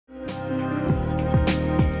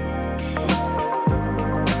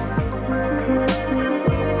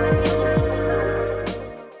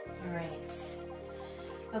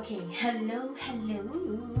Hello.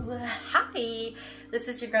 Hi, this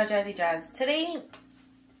is your girl Jazzy Jaz. Today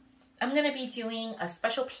I'm gonna be doing a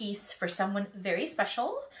special piece for someone very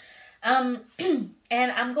special. And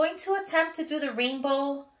I'm going to attempt to do the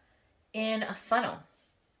rainbow in a funnel.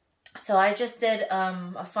 So I just did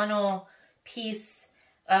a funnel piece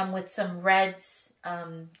with some reds,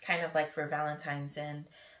 kind of like for Valentine's, and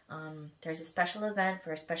there's a special event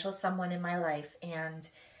for a special someone in my life, and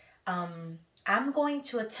I'm going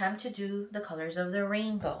to attempt to do the colors of the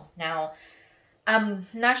rainbow. Now, I'm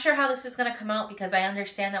not sure how this is going to come out because I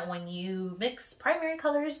understand that when you mix primary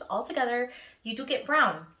colors all together, you do get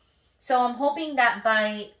brown. So I'm hoping that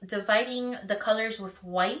by dividing the colors with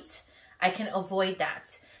white, I can avoid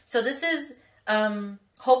that. So this is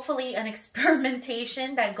hopefully an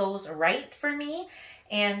experimentation that goes right for me,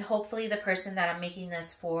 and hopefully the person that I'm making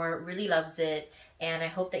this for really loves it, and I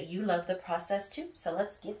hope that you love the process too. So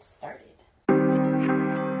let's get started.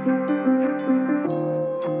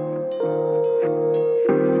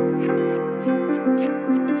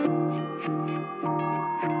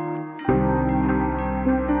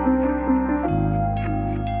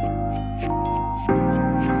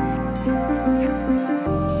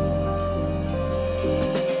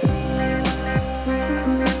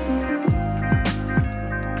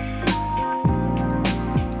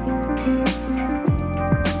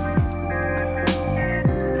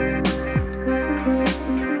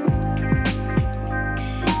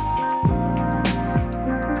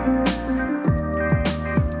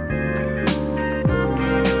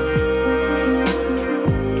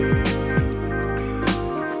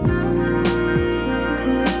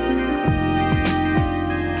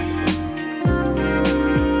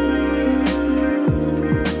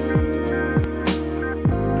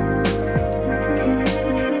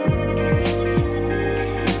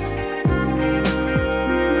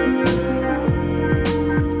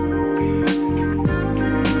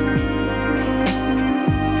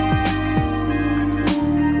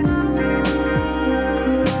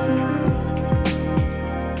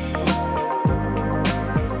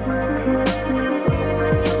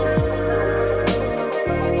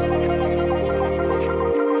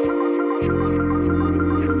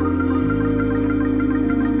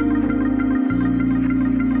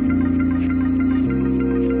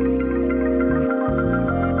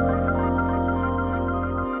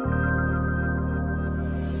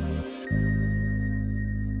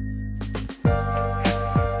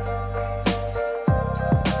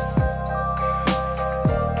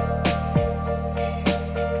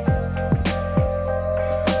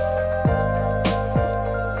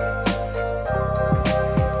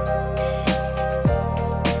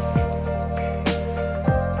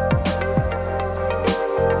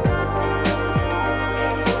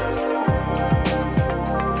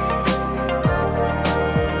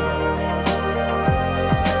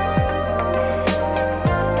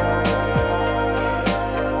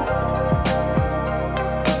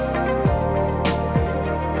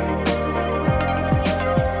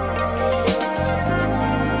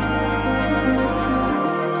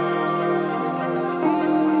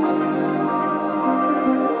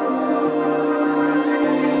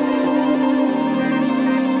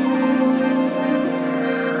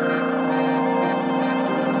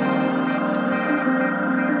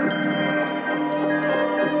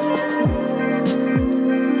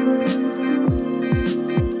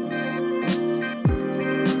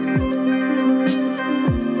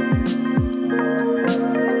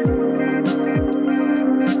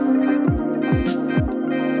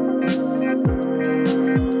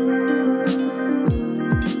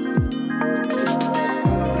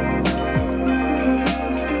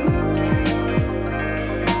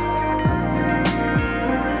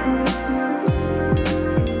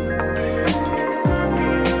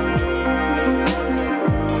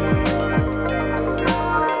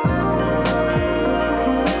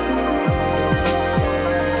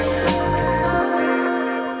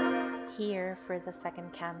 For the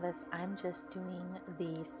second canvas, I'm just doing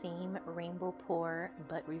the same rainbow pour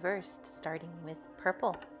but reversed, starting with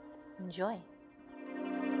purple. Enjoy.